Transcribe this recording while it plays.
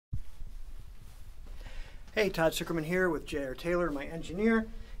Hey, Todd Sucherman here with J.R. Taylor, my engineer,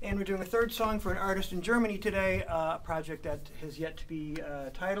 and we're doing a third song for an artist in Germany today, a project that has yet to be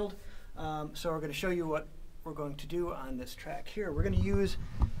titled. So we're going to show you what we're going to do on this track here. We're going to use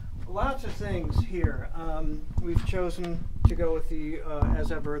lots of things here. We've chosen to go with the,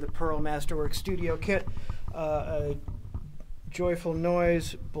 as ever, the Pearl Masterworks Studio Kit, a Joyful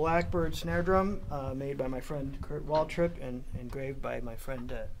Noise Blackbird snare drum made by my friend Kurt Waltrip and engraved by my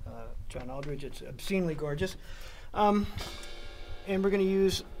friend John Aldridge. It's obscenely gorgeous. And we're going to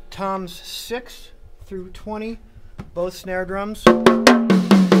use toms 6 through 20, both snare drums. Try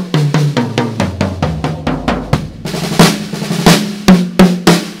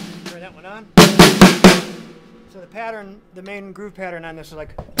that one on. So the pattern, the main groove pattern on this is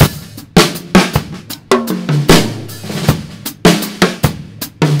like...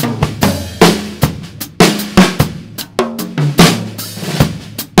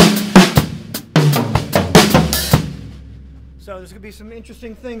 So there's going to be some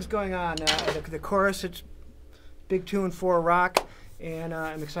interesting things going on. The chorus, it's big 2 and 4 rock, and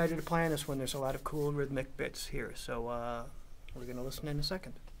I'm excited to play on this one. There's a lot of cool rhythmic bits here, so we're going to listen in a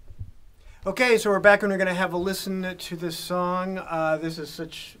second. Okay, so we're back and we're going to have a listen to this song. This is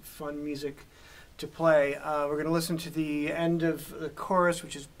such fun music to play. We're going to listen to the end of the chorus,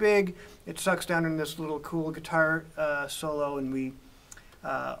 which is big. It sucks down in this little cool guitar solo, and we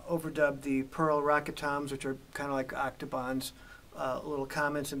overdubbed the Pearl rocket toms, which are kind of like octobans, little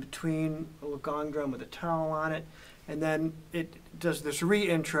comments in between, a little gong drum with a towel on it, and then it does this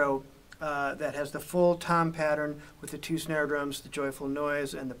re-intro that has the full tom pattern with the 2 snare drums, the Joyful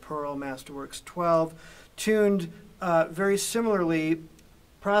Noise and the Pearl Masterworks 12, tuned very similarly,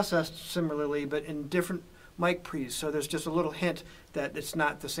 processed similarly, but in different mic pre's, so there's just a little hint that it's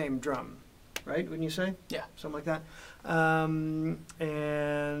not the same drum. Right, wouldn't you say? Yeah. Something like that. And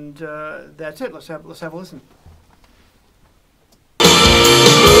that's it. Let's have a listen.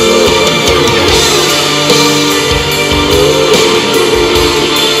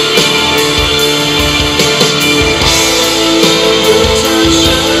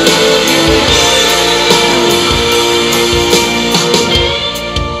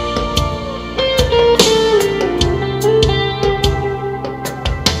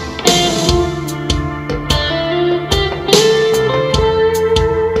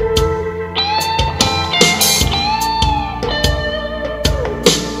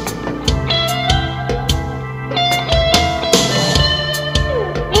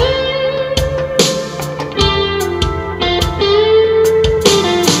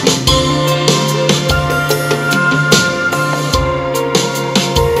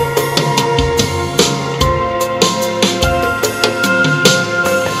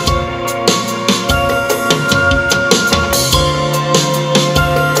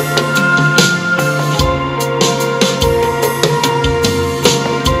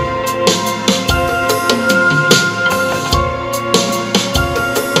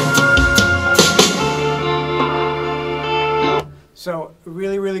 So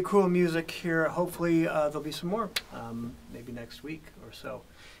really, really cool music here. Hopefully there'll be some more, maybe next week or so,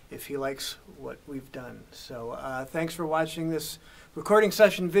 if he likes what we've done. So thanks for watching this recording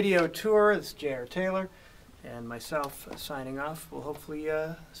session video tour. This is J.R. Taylor and myself signing off. We'll hopefully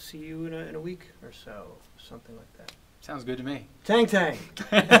see you in a week or so, something like that. Sounds good to me. Tang tang.